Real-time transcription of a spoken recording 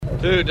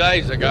2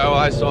 days ago,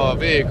 I saw a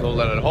vehicle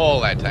that'd haul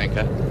that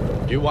tanker.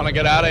 You want to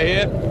get out of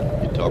here?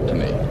 You talk to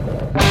me.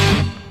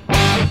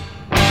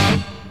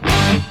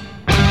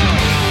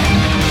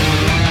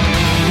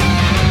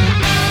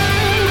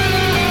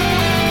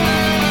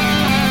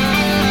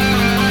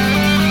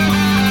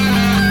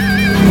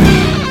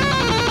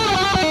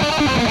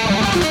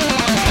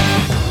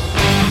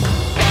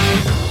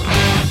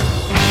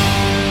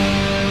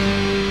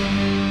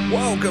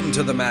 Welcome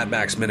to the Mad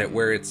Max Minute,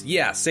 where it's,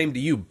 same to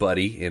you,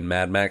 buddy, in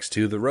Mad Max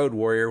 2, The Road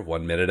Warrior,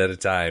 1 minute at a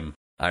time.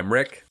 I'm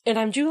Rick. And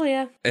I'm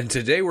Julia. And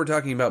today we're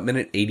talking about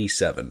minute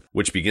 87,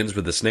 which begins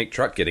with the snake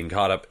truck getting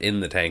caught up in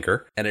the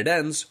tanker, and it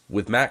ends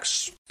with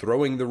Max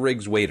throwing the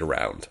rig's weight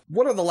around.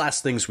 One of the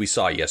last things we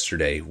saw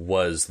yesterday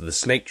was the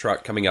snake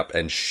truck coming up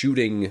and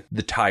shooting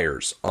the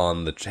tires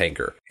on the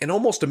tanker. And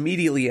almost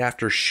immediately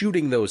after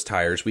shooting those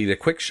tires, we get a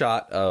quick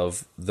shot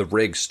of the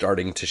rig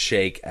starting to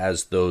shake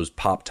as those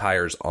pop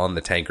tires on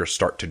the tanker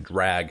start to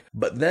drag.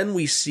 But then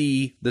we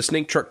see the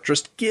snake truck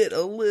just get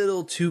a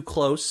little too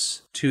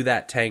close to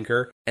that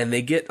tanker, and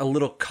they get a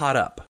little caught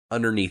up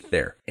underneath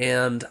there.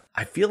 And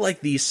I feel like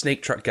these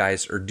snake truck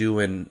guys are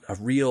doing a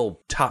real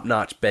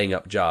top-notch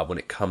bang-up job when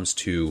it comes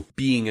to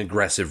being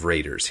aggressive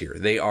raiders here.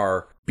 They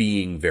are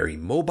being very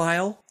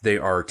mobile, they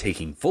are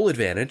taking full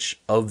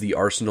advantage of the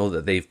arsenal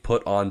that they've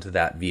put onto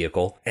that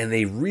vehicle, and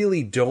they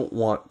really don't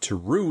want to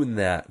ruin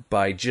that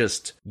by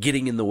just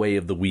getting in the way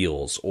of the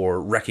wheels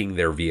or wrecking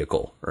their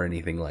vehicle or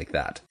anything like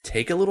that.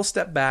 Take a little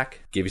step back,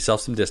 give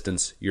yourself some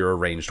distance. You're a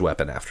ranged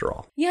weapon after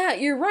all. Yeah,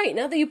 you're right.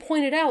 Now that you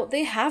pointed out,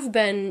 they have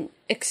been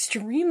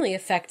extremely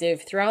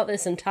effective throughout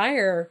this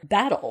entire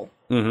battle.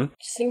 Mm-hmm.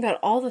 Just think about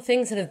all the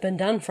things that have been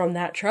done from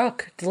that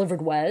truck.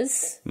 Delivered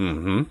Wes.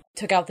 Mm-hmm.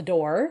 Took out the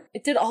door.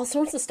 It did all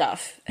sorts of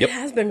stuff. Yep. It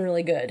has been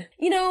really good.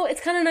 You know, it's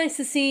kind of nice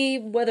to see,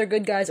 whether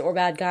good guys or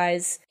bad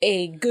guys,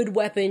 a good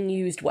weapon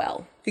used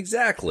well.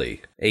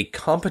 Exactly. A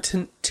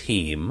competent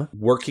team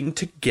working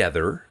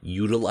together,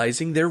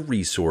 utilizing their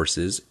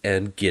resources,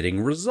 and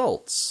getting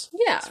results.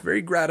 Yeah. It's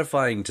very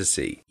gratifying to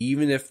see,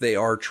 even if they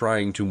are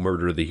trying to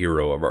murder the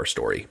hero of our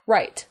story.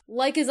 Right.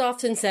 Like is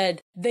often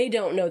said, they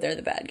don't know they're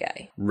the bad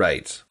guy.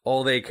 Right.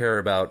 All they care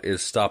about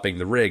is stopping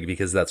the rig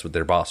because that's what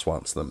their boss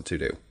wants them to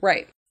do.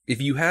 Right. If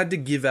you had to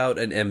give out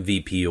an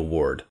MVP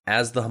award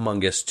as the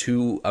Humongous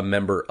to a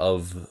member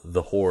of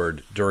the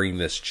Horde during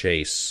this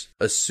chase,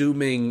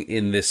 assuming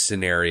in this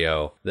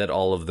scenario that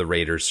all of the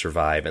raiders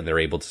survive and they're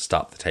able to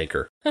stop the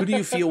tanker, who do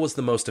you feel was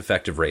the most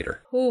effective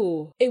raider?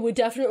 Ooh, it would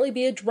definitely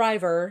be a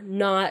driver,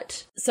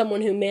 not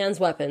someone who mans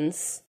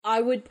weapons.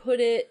 I would put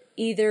it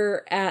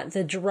either at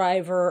the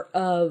driver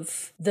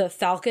of the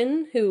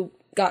Falcon, who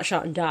got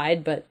shot and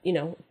died, but,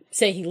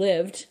 say he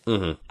lived.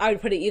 Mm-hmm. I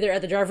would put it either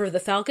at the driver of the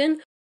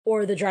Falcon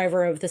or the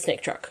driver of the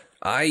snake truck.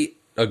 I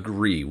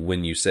agree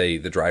when you say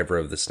the driver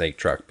of the snake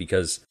truck,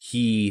 because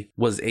he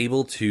was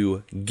able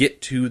to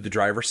get to the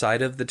driver's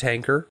side of the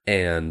tanker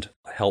and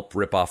help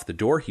rip off the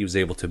door. He was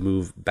able to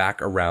move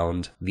back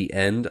around the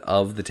end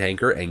of the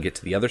tanker and get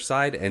to the other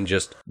side and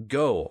just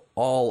go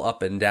all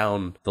up and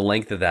down the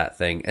length of that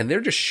thing. And they're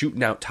just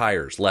shooting out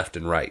tires left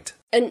and right.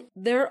 And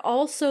they're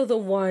also the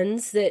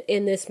ones that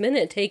in this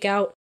minute take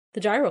out the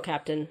gyro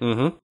captain.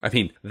 Mm-hmm. I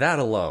mean, that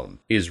alone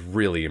is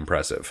really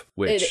impressive.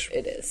 Which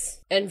it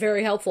is. And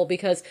very helpful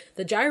because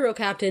the gyro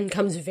captain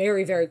comes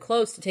very, very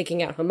close to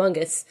taking out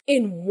Humongous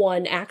in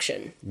one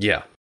action.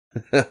 Yeah.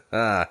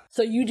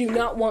 So you do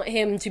not want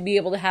him to be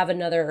able to have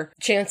another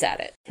chance at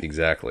it.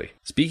 Exactly.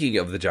 Speaking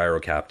of the gyro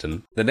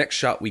captain, the next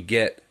shot we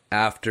get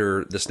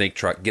after the snake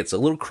truck gets a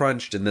little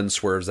crunched and then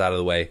swerves out of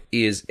the way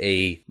is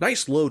a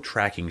nice low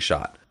tracking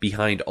shot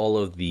behind all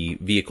of the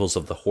vehicles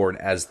of the Horde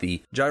as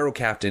the gyro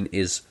captain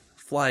is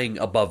flying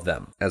above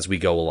them as we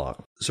go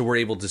along. So we're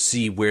able to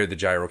see where the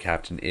gyro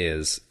captain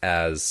is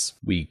as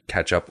we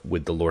catch up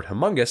with the Lord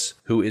Humongous,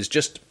 who is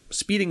just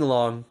speeding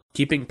along,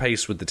 keeping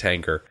pace with the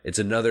tanker. It's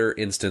another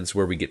instance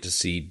where we get to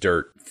see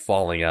dirt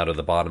falling out of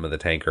the bottom of the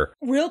tanker.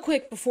 Real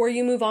quick, before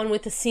you move on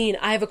with the scene,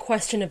 I have a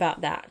question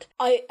about that.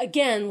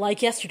 Again,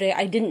 like yesterday,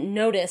 I didn't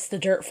notice the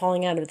dirt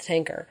falling out of the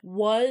tanker.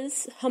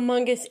 Was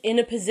Humongous in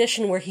a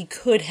position where he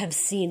could have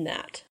seen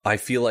that? I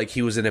feel like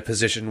he was in a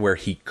position where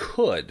he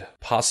could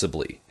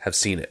possibly have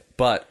seen it,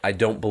 but I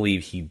don't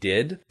believe he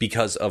did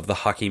because of the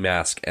hockey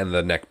mask and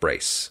the neck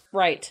brace.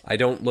 Right. I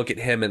don't look at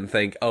him and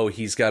think, oh,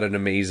 he's got an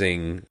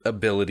amazing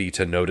ability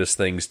to notice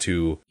things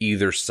to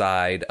either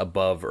side,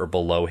 above or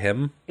below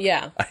him.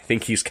 Yeah. I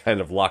think he's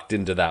kind of locked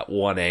into that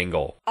one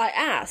angle. I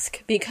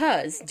ask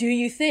because do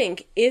you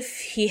think if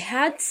he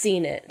had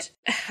seen it,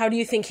 how do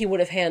you think he would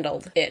have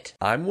handled it?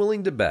 I'm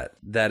willing to bet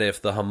that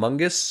if the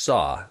Humongous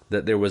saw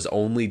that there was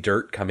only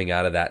dirt coming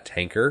out of that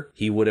tanker,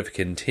 he would have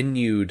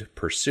continued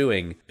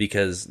pursuing,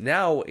 because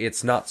now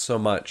it's not so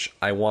much,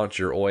 I want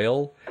your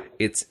oil,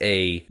 it's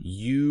a,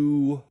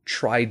 you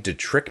tried to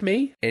trick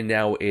me, and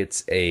now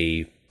it's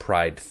a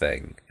pride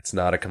thing. It's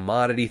not a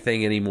commodity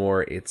thing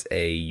anymore. It's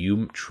a,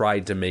 you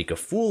tried to make a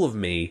fool of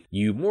me,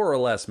 you more or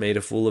less made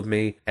a fool of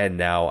me, and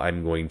now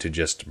I'm going to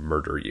just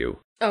murder you.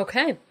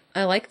 Okay,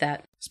 I like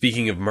that.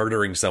 Speaking of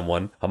murdering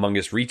someone,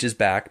 Humongous reaches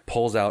back,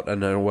 pulls out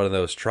another one of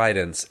those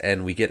tridents,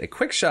 and we get a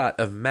quick shot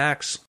of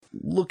Max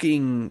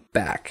looking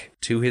back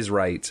to his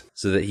right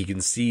so that he can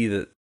see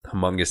that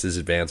Humongous is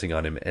advancing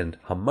on him, and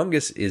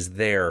Humongous is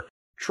there,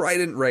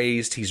 trident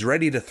raised. He's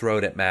ready to throw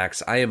it at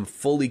Max. I am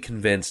fully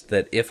convinced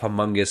that if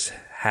Humongous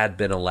had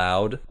been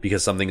allowed,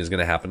 because something is going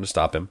to happen to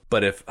stop him,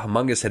 but if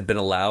Humongous had been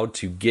allowed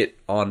to get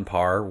on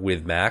par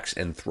with Max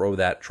and throw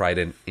that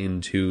trident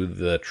into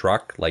the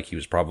truck like he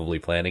was probably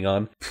planning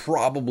on,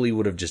 probably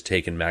would have just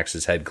taken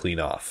Max's head clean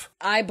off.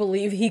 I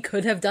believe he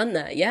could have done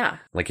that, yeah.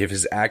 Like if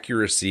his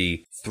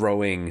accuracy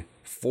throwing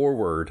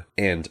forward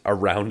and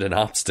around an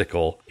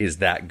obstacle is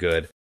that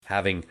good,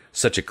 having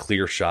such a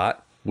clear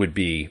shot would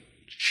be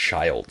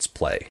child's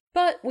play.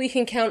 But we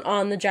can count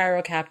on the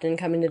gyro captain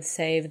coming to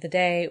save the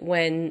day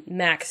when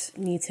Max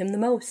needs him the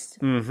most.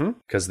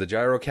 Because the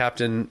gyro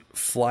captain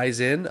flies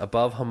in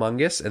above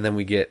Humongous, and then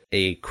we get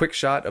a quick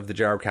shot of the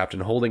gyro captain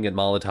holding a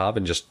Molotov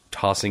and just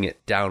tossing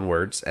it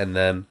downwards, and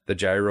then the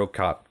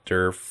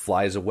gyrocopter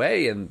flies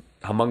away, and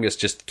Humongous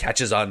just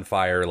catches on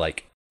fire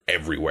like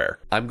everywhere.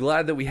 I'm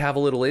glad that we have a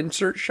little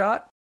insert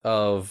shot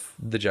of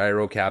the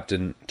gyro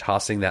captain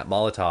tossing that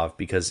Molotov,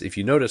 because if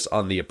you notice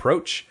on the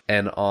approach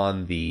and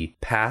on the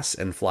pass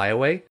and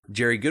flyaway,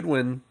 Jerry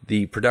Goodwin,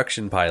 the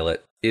production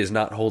pilot, is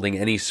not holding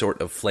any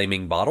sort of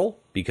flaming bottle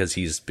because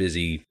he's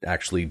busy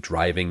actually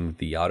driving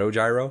the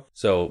autogyro.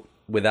 So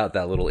without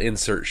that little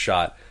insert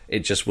shot,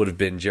 it just would have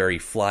been Jerry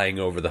flying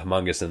over the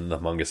Humongous and the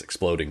Humongous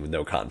exploding with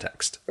no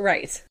context.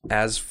 Right.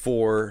 As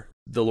for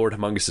the Lord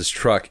Humongous's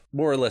truck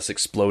more or less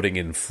exploding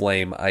in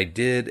flame, I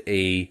did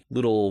a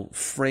little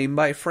frame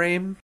by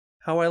frame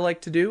how I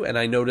like to do, and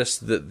I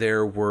noticed that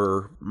there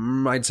were,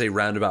 I'd say,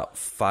 round about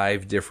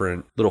 5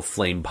 different little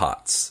flame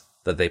pots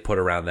that they put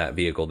around that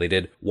vehicle. They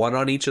did one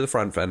on each of the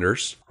front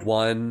fenders,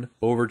 one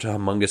over to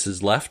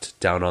Humongous's left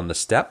down on the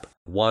step,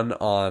 one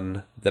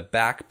on the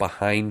back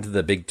behind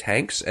the big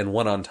tanks, and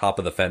one on top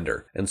of the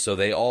fender. And so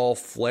they all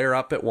flare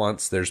up at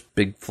once. There's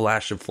big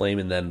flash of flame,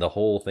 and then the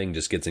whole thing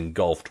just gets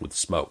engulfed with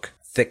smoke.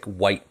 Thick,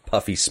 white,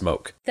 puffy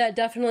smoke. That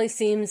definitely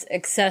seems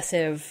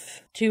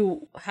excessive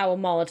to how a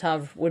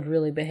Molotov would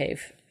really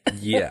behave.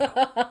 Yeah.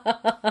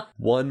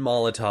 One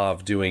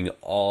Molotov doing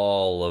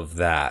all of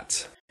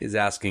that is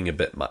asking a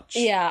bit much.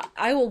 Yeah,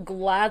 I will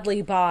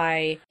gladly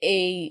buy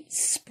a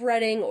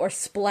spreading or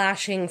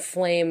splashing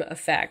flame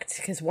effect,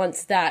 because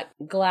once that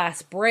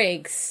glass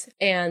breaks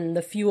and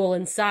the fuel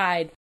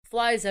inside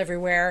flies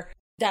everywhere,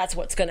 that's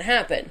what's going to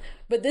happen.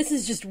 But this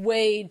is just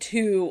way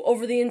too,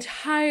 over the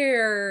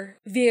entire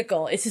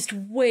vehicle, it's just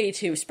way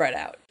too spread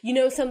out. You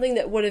know, something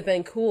that would have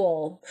been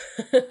cool,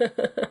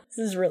 this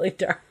is really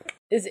dark,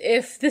 is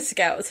if the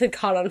Scouts had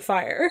caught on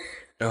fire.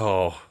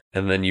 Oh,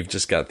 and then you've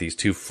just got these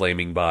 2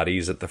 flaming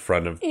bodies at the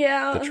front of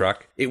the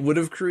truck. It would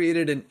have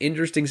created an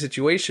interesting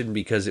situation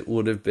because it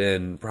would have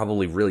been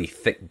probably really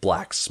thick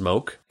black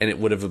smoke, and it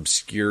would have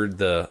obscured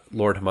the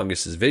Lord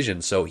Humongous's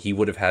vision, so he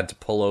would have had to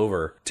pull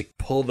over to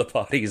pull the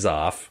bodies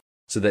off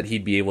so that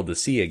he'd be able to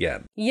see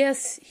again.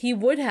 Yes, he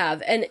would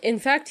have. And in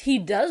fact, he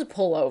does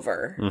pull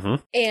over.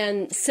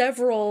 And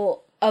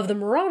several of the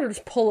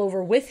Marauders pull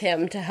over with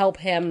him to help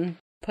him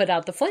put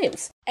out the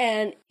flames.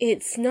 And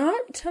it's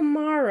not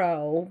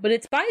tomorrow, but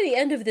it's by the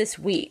end of this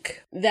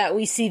week that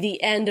we see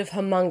the end of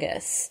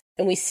Humongous,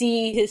 and we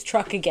see his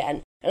truck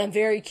again. And I'm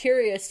very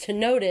curious to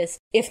notice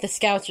if the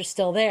Scouts are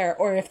still there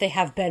or if they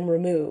have been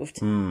removed,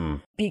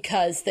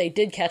 because they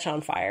did catch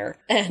on fire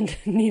and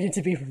needed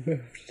to be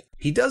removed.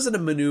 He does in a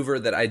maneuver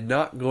that I'm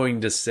not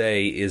going to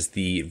say is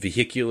the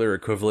vehicular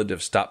equivalent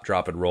of stop,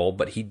 drop, and roll,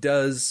 but he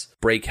does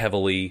brake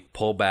heavily,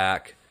 pull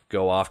back,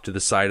 go off to the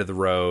side of the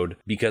road,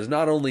 because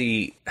not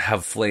only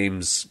have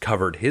flames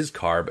covered his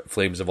car, but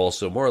flames have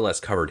also more or less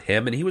covered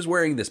him, and he was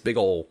wearing this big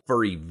old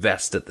furry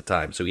vest at the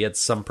time, so he had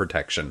some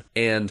protection.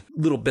 And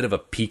a little bit of a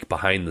peek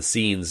behind the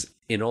scenes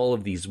in all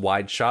of these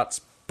wide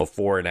shots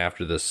before and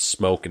after the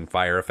smoke and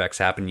fire effects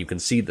happen, you can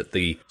see that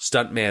the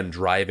stuntman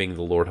driving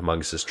the Lord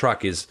Humongous'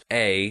 truck is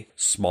A,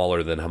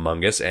 smaller than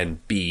Humongous,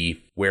 and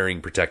B,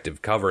 wearing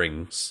protective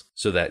coverings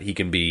so that he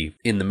can be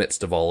in the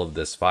midst of all of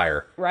this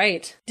fire.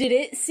 Right. Did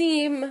it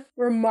seem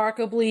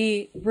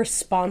remarkably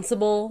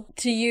responsible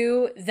to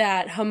you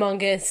that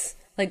Humongous,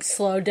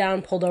 slowed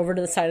down, pulled over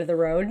to the side of the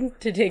road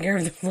to take care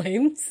of the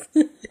flames?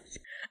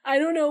 I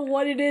don't know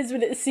what it is,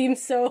 but it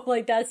seems so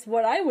like that's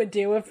what I would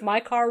do if my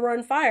car were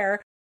on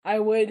fire. I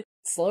would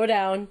slow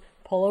down,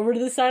 pull over to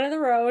the side of the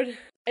road,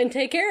 and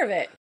take care of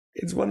it.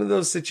 It's one of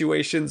those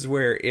situations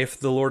where if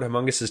the Lord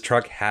Humongous'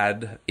 truck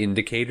had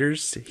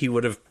indicators, he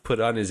would have put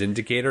on his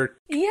indicator.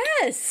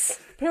 Yes!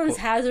 Put on his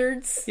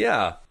hazards.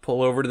 Yeah.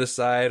 Pull over to the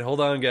side.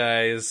 Hold on,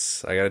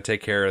 guys. I gotta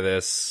take care of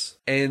this.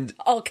 And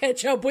I'll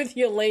catch up with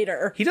you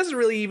later. He doesn't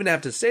really even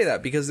have to say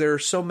that because there are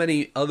so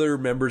many other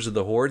members of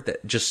the Horde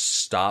that just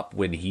stop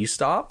when he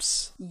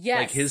stops.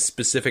 Yes. Like his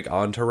specific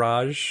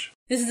entourage.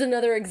 This is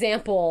another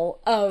example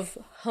of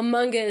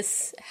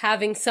Humongous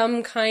having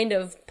some kind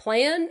of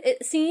plan,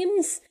 it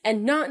seems,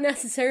 and not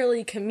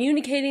necessarily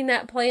communicating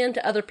that plan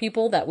to other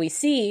people that we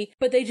see,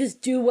 but they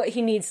just do what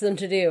he needs them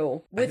to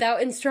do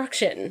without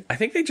instruction. I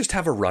think they just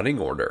have a running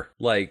order.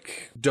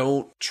 Like,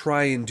 don't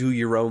try and do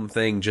your own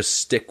thing, just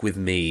stick with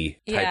me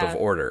type of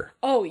order.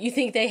 Oh, you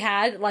think they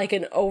had, like,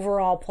 an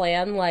overall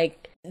plan?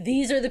 Like,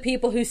 these are the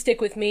people who stick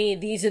with me,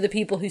 these are the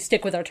people who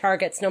stick with our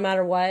targets no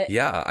matter what?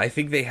 Yeah, I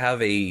think they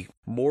have a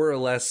more or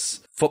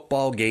less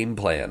football game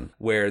plan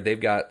where they've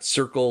got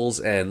circles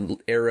and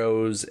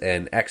arrows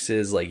and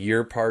X's, like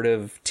you're part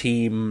of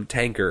Team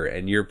Tanker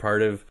and you're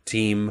part of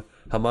Team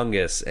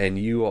Humongous and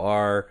you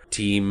are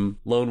Team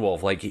Lone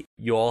Wolf. Like,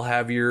 you all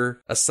have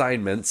your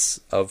assignments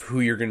of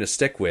who you're going to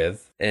stick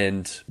with,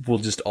 and we'll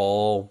just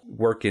all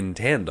work in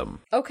tandem.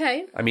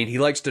 Okay. I mean, he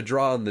likes to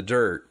draw in the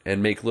dirt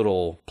and make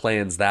little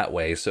plans that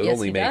way, so it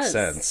only makes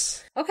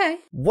sense. Okay.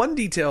 One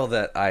detail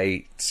that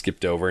I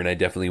skipped over and I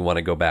definitely want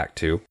to go back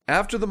to.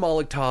 After the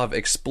Molotov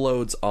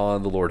explodes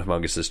on the Lord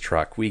Humongous's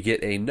truck, we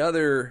get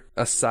another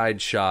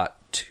aside shot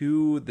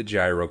to the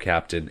gyro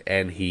captain,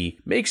 and he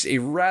makes a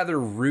rather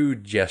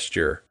rude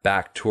gesture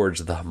back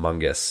towards the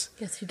Humongous.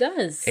 Yes, he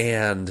does.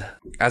 And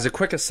as a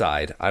quick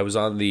aside, I was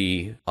on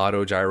the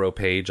auto gyro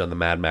page on the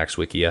Mad Max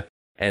Wikia,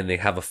 and they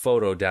have a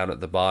photo down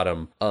at the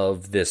bottom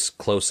of this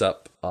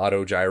close-up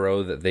auto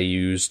gyro that they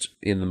used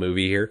in the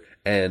movie here.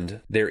 And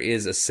there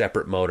is a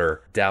separate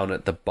motor down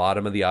at the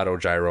bottom of the auto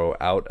gyro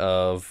out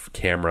of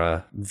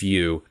camera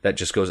view that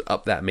just goes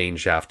up that main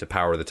shaft to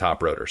power the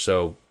top rotor.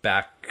 So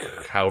back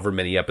however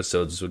many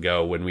episodes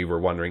ago when we were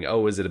wondering,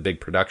 oh, is it a big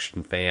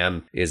production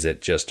fan? Is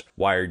it just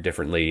wired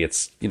differently?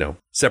 It's,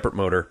 separate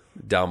motor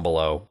down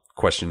below.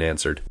 Question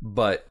answered.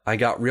 But I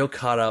got real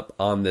caught up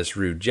on this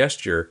rude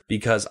gesture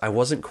because I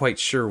wasn't quite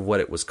sure what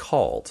it was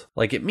called.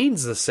 Like, it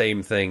means the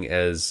same thing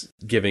as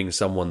giving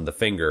someone the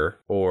finger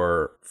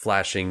or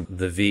flashing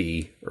the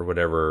V or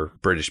whatever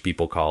British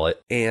people call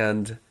it.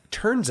 And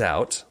turns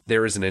out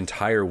there is an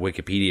entire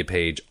Wikipedia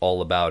page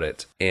all about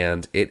it,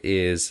 and it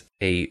is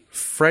a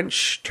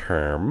French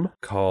term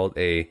called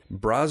a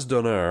bras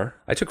d'honneur.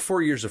 I took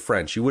 4 years of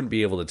French. You wouldn't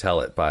be able to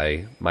tell it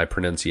by my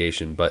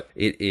pronunciation, but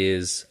it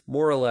is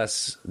more or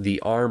less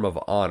the arm of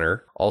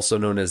honor, also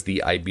known as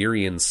the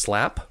Iberian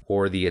slap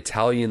or the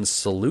Italian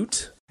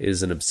salute.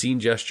 Is an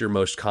obscene gesture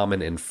most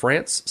common in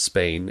France,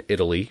 Spain,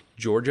 Italy,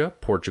 Georgia,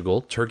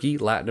 Portugal, Turkey,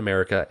 Latin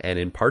America, and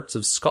in parts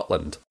of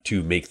Scotland.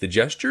 To make the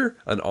gesture,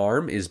 an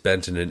arm is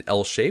bent in an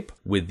L shape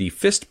with the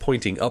fist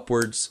pointing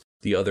upwards.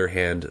 The other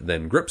hand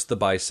then grips the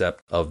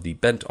bicep of the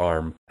bent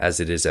arm. As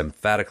it is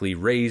emphatically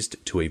raised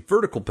to a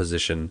vertical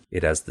position,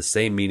 it has the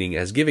same meaning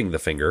as giving the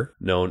finger,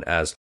 known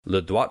as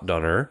le doigt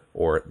d'honneur,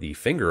 or the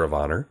finger of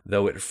honor,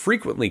 though it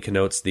frequently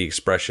connotes the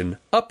expression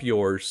up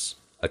yours.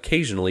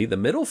 Occasionally, the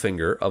middle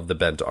finger of the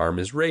bent arm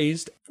is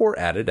raised for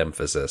added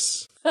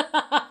emphasis.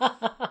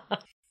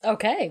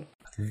 Okay.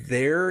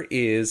 There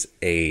is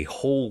a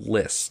whole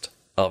list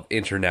of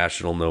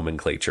international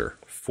nomenclature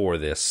for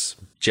this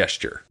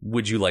gesture.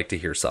 Would you like to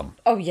hear some?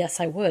 Oh, yes,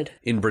 I would.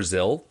 In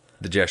Brazil,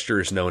 the gesture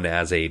is known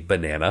as a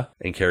banana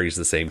and carries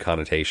the same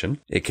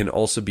connotation. It can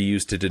also be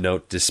used to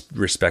denote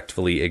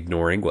disrespectfully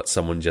ignoring what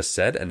someone just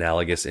said,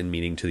 analogous in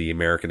meaning to the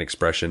American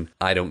expression,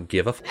 I don't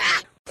give a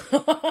f***.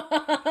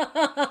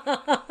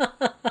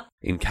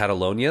 In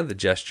Catalonia, the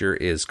gesture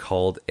is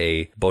called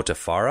a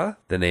botifarra,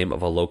 the name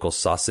of a local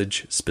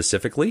sausage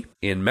specifically.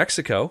 In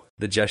Mexico,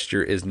 the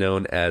gesture is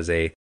known as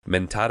a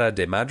mentada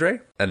de madre,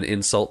 an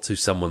insult to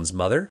someone's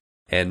mother,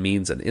 and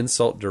means an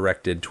insult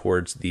directed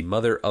towards the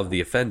mother of the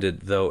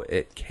offended, though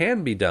it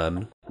can be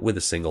done with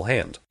a single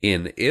hand.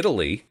 In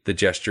Italy, the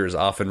gesture is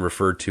often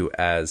referred to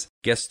as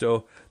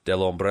gesto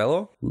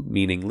dell'ombrello,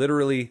 meaning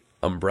literally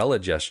umbrella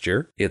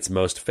gesture. Its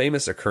most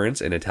famous occurrence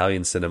in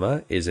Italian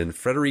cinema is in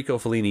Federico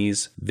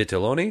Fellini's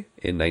Vitelloni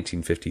in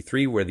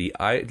 1953, where the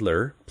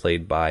idler,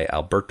 played by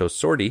Alberto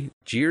Sordi,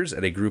 jeers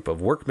at a group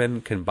of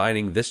workmen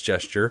combining this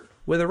gesture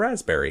with a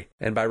raspberry.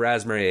 And by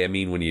raspberry, I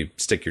mean when you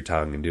stick your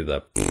tongue and do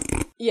the...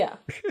 Yeah.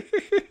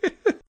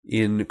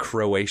 In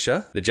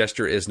Croatia, the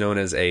gesture is known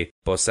as a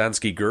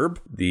Bosanski Grb,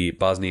 the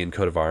Bosnian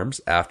coat of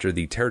arms, after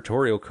the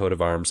territorial coat of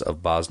arms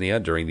of Bosnia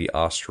during the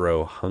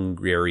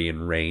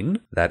Austro-Hungarian reign.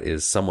 That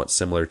is somewhat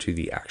similar to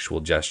the actual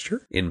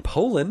gesture. In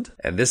Poland,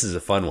 and this is a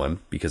fun one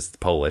because it's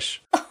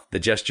Polish, the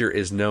gesture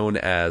is known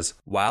as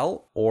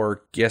Wal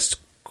or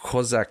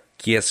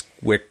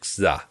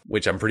Gieskozakieskwixa,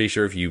 which I'm pretty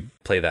sure if you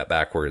play that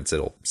backwards,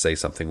 it'll say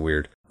something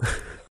weird.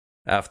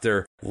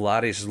 After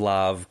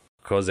Vladislav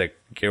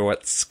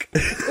Kozakiewicz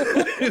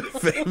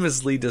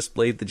famously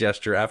displayed the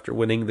gesture after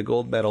winning the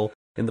gold medal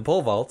in the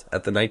pole vault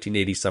at the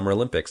 1980 Summer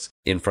Olympics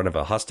in front of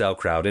a hostile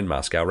crowd in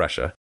Moscow,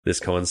 Russia. This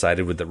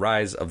coincided with the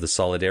rise of the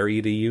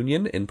Solidarity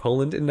Union in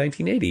Poland in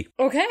 1980.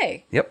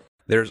 Okay. Yep.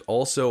 There's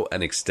also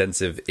an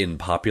extensive in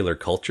popular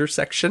culture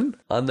section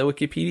on the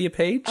Wikipedia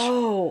page.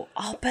 Oh,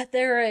 I'll bet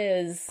there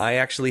is. I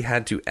actually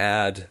had to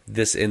add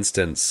this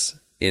instance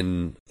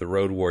in the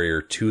Road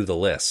Warrior to the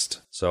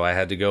list. So I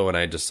had to go and I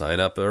had to sign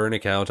up for an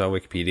account on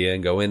Wikipedia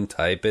and go in,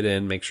 type it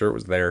in, make sure it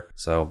was there.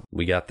 So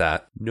we got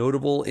that.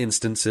 Notable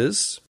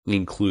instances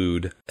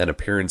include an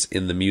appearance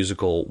in the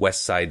musical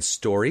West Side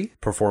Story,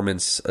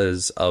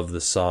 performances of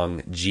the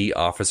song G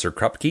Officer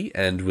Krupke,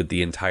 and with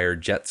the entire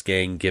Jets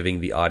gang giving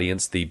the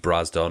audience the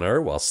Bras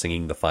d'honneur while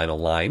singing the final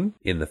line.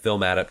 In the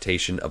film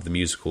adaptation of the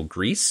musical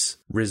Grease,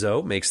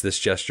 Rizzo makes this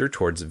gesture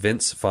towards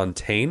Vince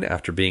Fontaine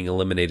after being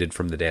eliminated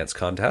from the dance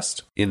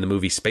contest. In the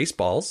movie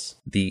Spaceballs,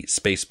 the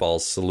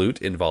Spaceballs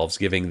salute involves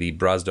giving the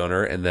Bras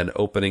d'honneur and then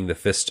opening the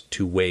fist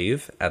to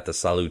wave at the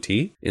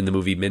salutee. In the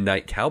movie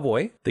Midnight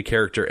Cowboy, the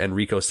character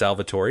Enrico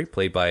Salvatore,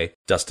 played by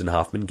Dustin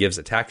Hoffman, gives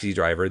a taxi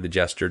driver the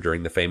gesture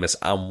during the famous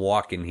 "I'm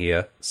walking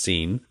here"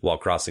 scene while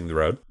crossing the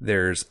road.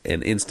 There's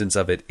an instance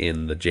of it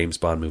in the James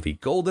Bond movie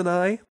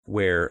GoldenEye,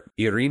 where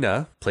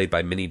Irina, played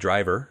by Minnie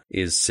Driver,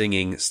 is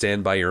singing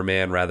 "Stand By Your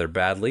Man" rather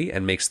badly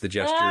and makes the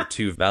gesture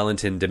to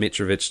Valentin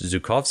Dmitrovich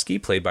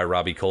Zukovsky, played by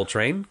Robbie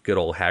Coltrane, good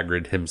old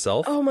Hagrid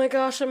himself. Oh my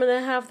gosh, I'm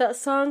gonna have that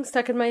song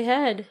stuck in my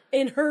head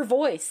in her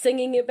voice,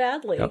 singing it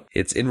badly. Yep.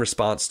 It's in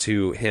response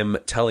to him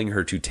telling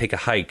her to take a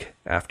hike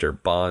after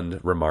Bond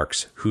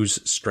remarks, "Who's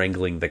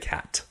strangling the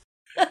cat?"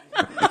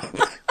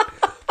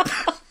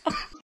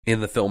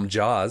 In the film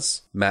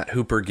Jaws, Matt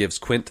Hooper gives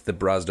Quint the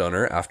Bras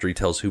d'honneur after he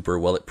tells Hooper,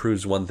 "Well, it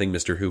proves one thing,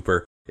 Mr.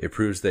 Hooper. It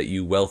proves that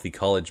you wealthy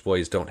college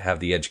boys don't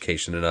have the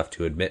education enough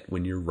to admit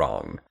when you're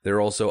wrong." There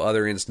are also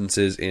other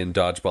instances in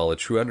Dodgeball, A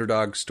True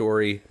Underdog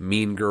Story,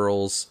 Mean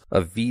Girls,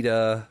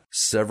 Evita,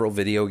 several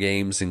video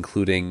games,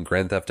 including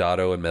Grand Theft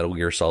Auto and Metal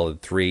Gear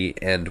Solid 3,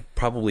 and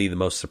probably the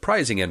most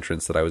surprising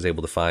entrance that I was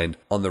able to find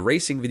on the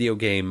racing video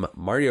game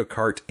Mario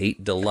Kart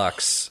 8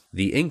 Deluxe.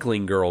 The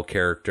Inkling Girl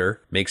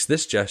character makes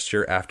this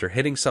gesture after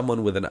hitting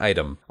someone with an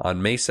item.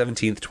 On May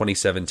 17th,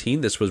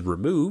 2017, this was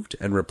removed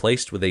and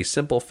replaced with a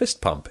simple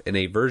fist pump in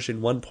a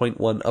version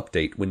 1.1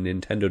 update when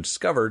Nintendo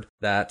discovered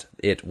that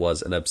it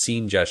was an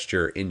obscene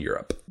gesture in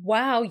Europe.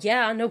 Wow,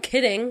 yeah, no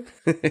kidding.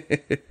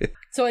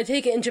 So I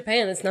take it in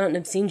Japan it's not an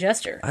obscene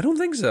gesture. I don't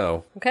think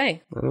so.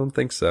 Okay. I don't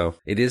think so.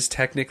 It is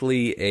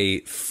technically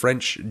a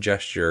French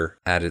gesture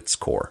at its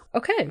core.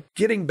 Okay.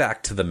 Getting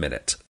back into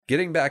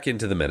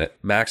the minute,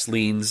 Max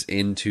leans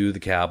into the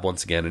cab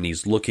once again and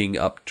he's looking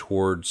up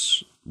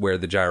towards where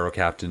the gyro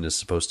captain is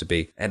supposed to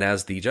be. And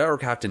as the gyro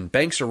captain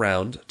banks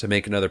around to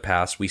make another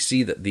pass, we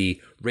see that the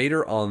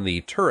radar on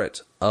the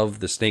turret of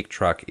the snake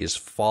truck is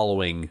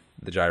following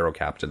the gyro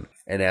captain.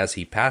 And as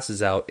he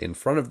passes out in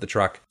front of the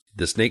truck,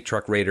 the snake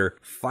truck raider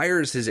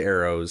fires his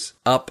arrows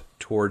up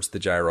towards the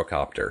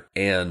gyrocopter.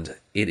 And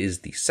it is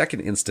the second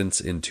instance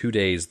in 2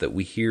 days that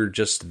we hear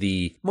just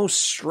the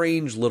most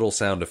strange little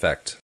sound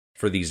effect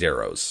for these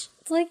arrows.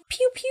 It's like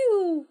pew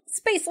pew,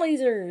 space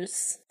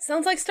lasers.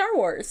 Sounds like Star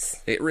Wars.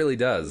 It really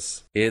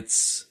does.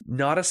 It's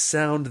not a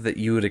sound that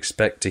you would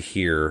expect to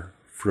hear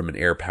from an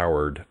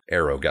air-powered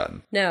arrow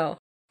gun. No.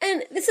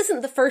 And this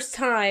isn't the first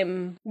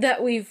time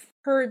that we've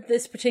heard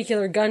this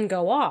particular gun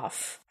go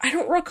off. I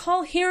don't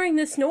recall hearing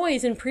this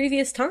noise in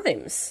previous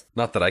times.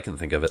 Not that I can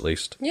think of, at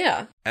least.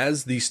 Yeah.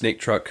 As the snake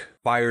truck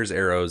fires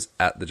arrows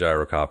at the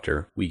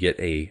gyrocopter, we get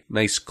a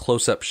nice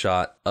close-up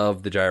shot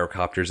of the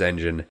gyrocopter's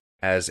engine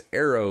as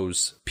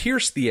arrows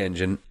pierce the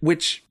engine,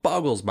 which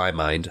boggles my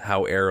mind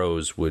how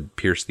arrows would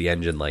pierce the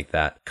engine like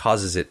that,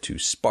 causes it to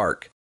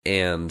spark,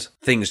 and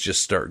things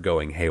just start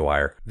going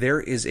haywire. There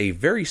is a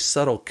very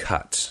subtle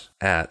cut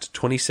at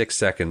 26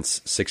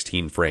 seconds,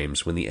 16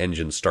 frames when the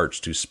engine starts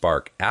to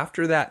spark.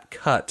 After that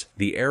cut,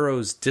 the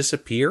arrows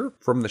disappear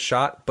from the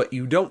shot, but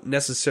you don't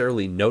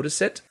necessarily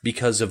notice it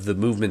because of the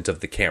movement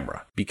of the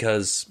camera.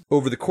 Because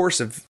over the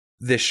course of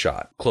this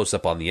shot, close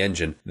up on the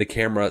engine, the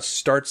camera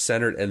starts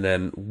centered and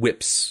then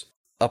whips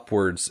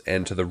upwards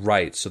and to the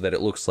right so that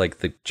it looks like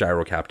the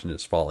gyro captain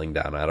is falling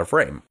down out of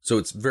frame. So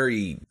it's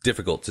very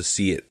difficult to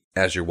see it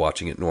as you're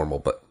watching it normal,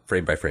 but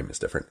frame by frame is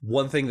different.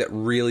 One thing that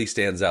really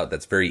stands out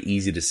that's very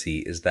easy to see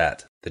is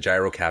that the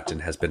gyro captain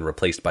has been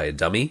replaced by a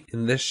dummy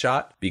in this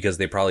shot because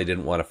they probably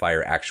didn't want to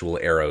fire actual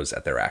arrows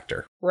at their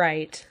actor.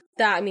 Right.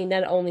 That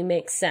only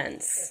makes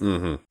sense.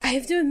 Mm-hmm. I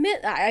have to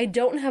admit, I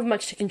don't have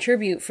much to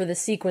contribute for the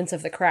sequence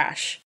of the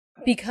crash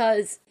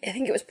because I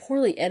think it was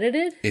poorly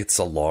edited. It's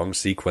a long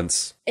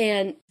sequence.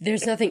 And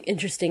there's nothing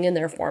interesting in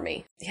there for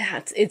me.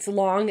 Yeah, it's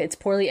long, it's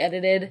poorly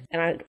edited,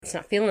 and I'm just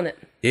not feeling it.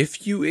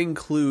 If you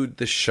include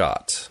the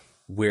shot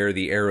where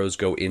the arrows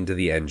go into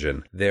the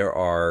engine, there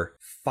are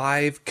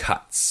 5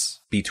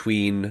 cuts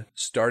between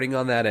starting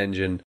on that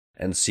engine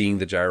and seeing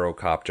the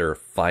gyrocopter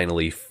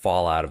finally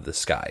fall out of the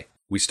sky.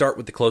 We start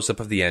with the close-up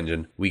of the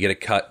engine. We get a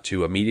cut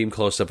to a medium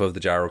close-up of the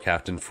gyro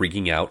captain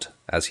freaking out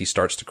as he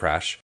starts to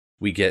crash.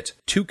 We get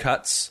 2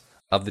 cuts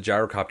of the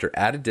gyrocopter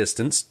at a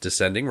distance,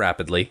 descending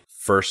rapidly.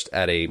 First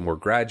at a more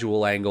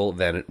gradual angle,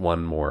 then at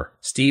one more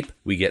steep.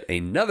 We get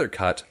another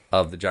cut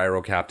of the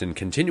gyro captain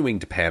continuing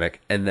to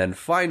panic. And then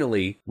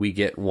finally, we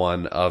get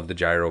one of the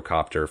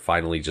gyrocopter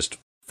finally just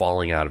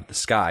falling out of the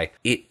sky.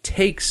 It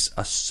takes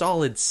a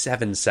solid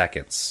 7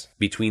 seconds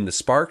between the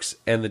sparks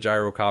and the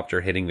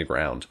gyrocopter hitting the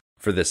ground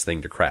for this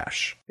thing to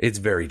crash. It's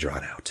very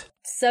drawn out.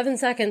 7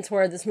 seconds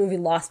where this movie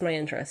lost my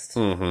interest.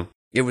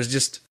 It was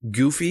just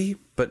goofy,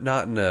 but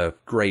not in a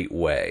great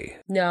way.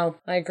 No,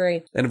 I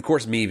agree. And of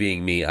course, me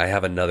being me, I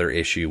have another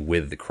issue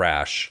with the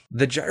crash.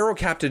 The gyro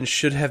captain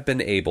should have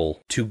been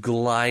able to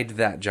glide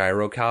that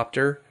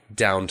gyrocopter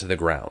down to the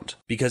ground.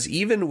 Because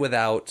even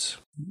without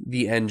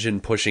the engine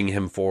pushing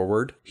him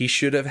forward, he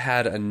should have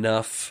had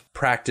enough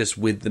practice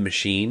with the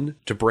machine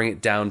to bring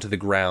it down to the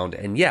ground.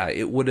 And yeah,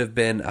 it would have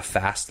been a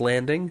fast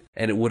landing,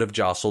 and it would have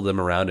jostled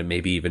him around and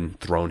maybe even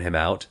thrown him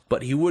out.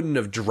 But he wouldn't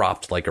have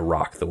dropped like a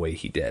rock the way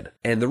he did.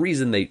 And the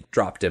reason they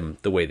dropped him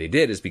the way they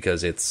did is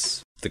because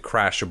it's the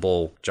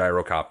crashable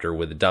gyrocopter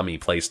with a dummy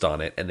placed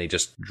on it, and they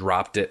just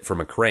dropped it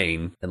from a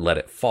crane and let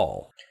it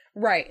fall.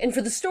 Right, and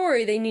for the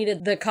story, they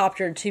needed the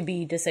copter to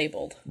be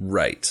disabled.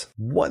 Right.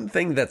 One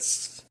thing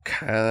that's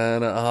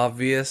kind of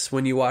obvious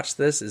when you watch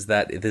this is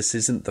that this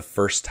isn't the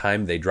first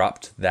time they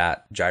dropped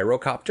that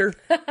gyrocopter.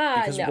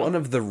 Because one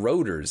of the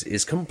rotors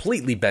is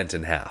completely bent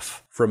in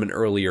half from an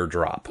earlier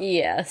drop.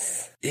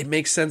 Yes. It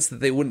makes sense that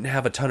they wouldn't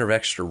have a ton of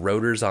extra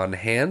rotors on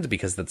hand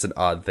because that's an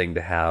odd thing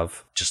to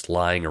have just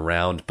lying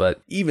around.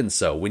 But even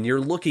so, when you're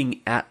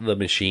looking at the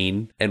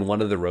machine and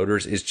one of the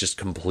rotors is just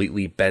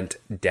completely bent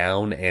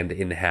down and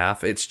in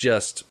half, it's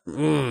just,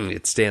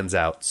 it stands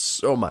out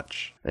so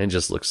much and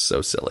just looks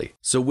so silly.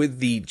 So with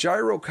the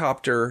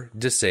gyrocopter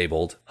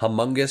disabled,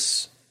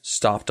 Humongous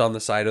stopped on the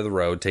side of the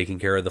road taking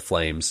care of the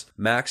flames.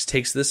 Max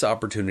takes this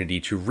opportunity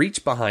to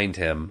reach behind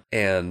him,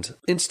 and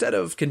instead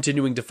of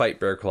continuing to fight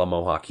Bear Claw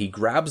Mohawk, he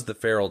grabs the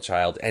feral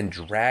child and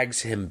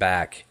drags him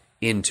back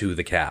into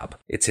the cab.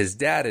 It's his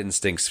dad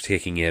instincts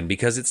kicking in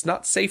because it's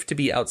not safe to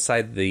be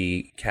outside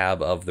the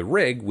cab of the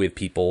rig with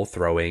people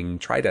throwing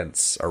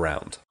tridents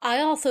around. I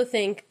also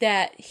think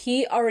that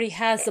he already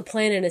has the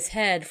plan in his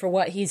head for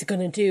what he's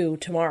going to do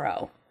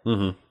tomorrow.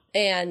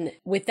 And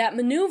with that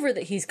maneuver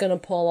that he's going to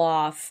pull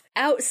off,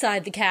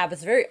 outside the cab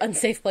is a very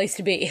unsafe place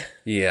to be.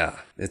 Yeah,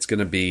 it's going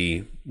to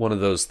be one of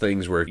those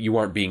things where you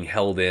aren't being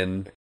held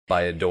in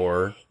by a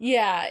door.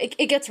 Yeah,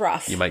 it gets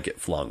rough. You might get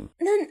flung.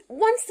 And then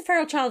once the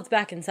feral child's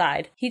back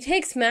inside, he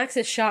takes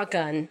Max's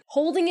shotgun,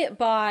 holding it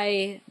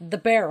by the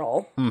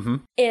barrel,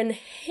 and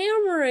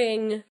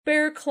hammering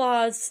Bear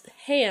Claw's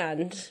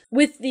hand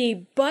with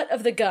the butt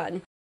of the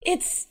gun.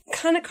 It's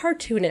kind of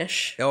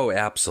cartoonish. Oh,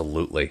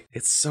 absolutely.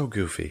 It's so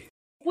goofy.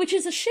 Which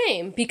is a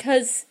shame,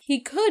 because he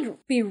could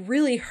be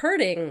really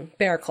hurting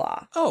Bear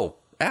Claw. Oh,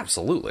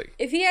 absolutely.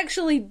 If he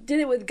actually did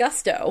it with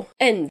gusto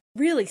and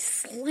really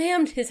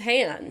slammed his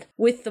hand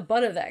with the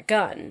butt of that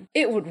gun,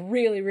 it would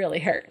really, really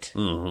hurt.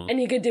 And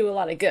he could do a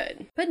lot of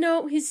good. But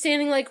no, he's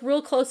standing like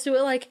real close to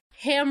it, like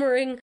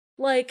hammering,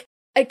 like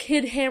a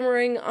kid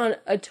hammering on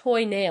a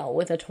toy nail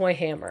with a toy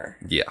hammer.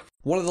 Yeah.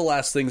 One of the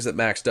last things that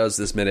Max does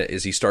this minute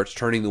is he starts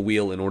turning the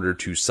wheel in order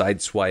to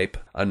sideswipe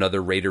another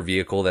Raider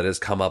vehicle that has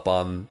come up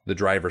on the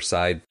driver's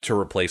side to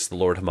replace the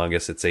Lord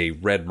Humongous. It's a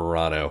red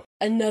Murano.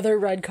 Another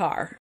red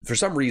car. For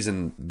some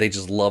reason, they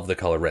just love the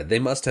color red. They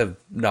must have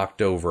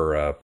knocked over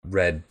a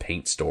red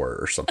paint store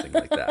or something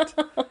like that.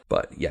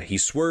 But yeah, he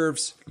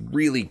swerves,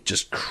 really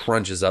just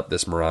crunches up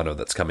this Murano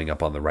that's coming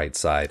up on the right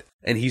side.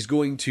 And he's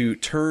going to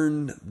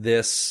turn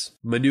this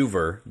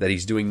maneuver that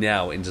he's doing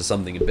now into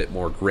something a bit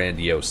more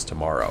grandiose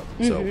tomorrow.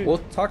 So we'll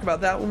talk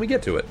about that when we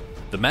get to it.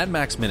 The Mad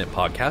Max Minute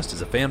podcast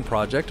is a fan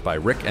project by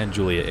Rick and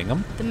Julia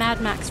Ingham. The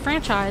Mad Max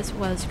franchise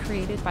was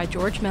created by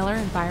George Miller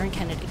and Byron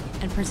Kennedy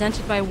and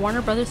presented by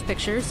Warner Brothers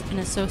Pictures in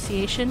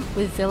association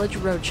with Village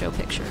Roadshow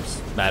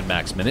Pictures. Mad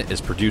Max Minute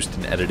is produced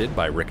and edited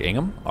by Rick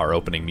Ingham. Our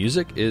opening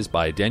music is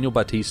by Daniel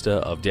Batista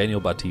of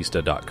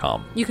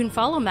danielbatista.com. You can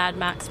follow Mad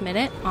Max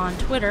Minute on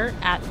Twitter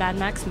at Mad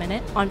Max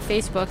Minute, on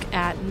Facebook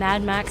at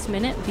Mad Max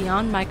Minute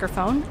Beyond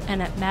Microphone,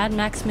 and at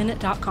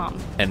madmaxminute.com.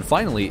 And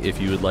finally,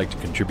 if you would like to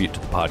contribute to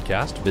the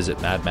podcast, visit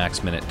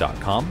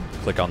madmaxminute.com,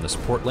 click on the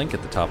support link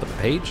at the top of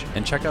the page,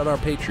 and check out our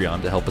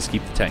Patreon to help us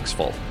keep the tanks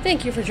full.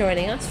 Thank you for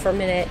joining us for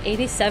minute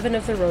 87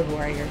 of The Road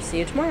Warrior. See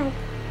you tomorrow.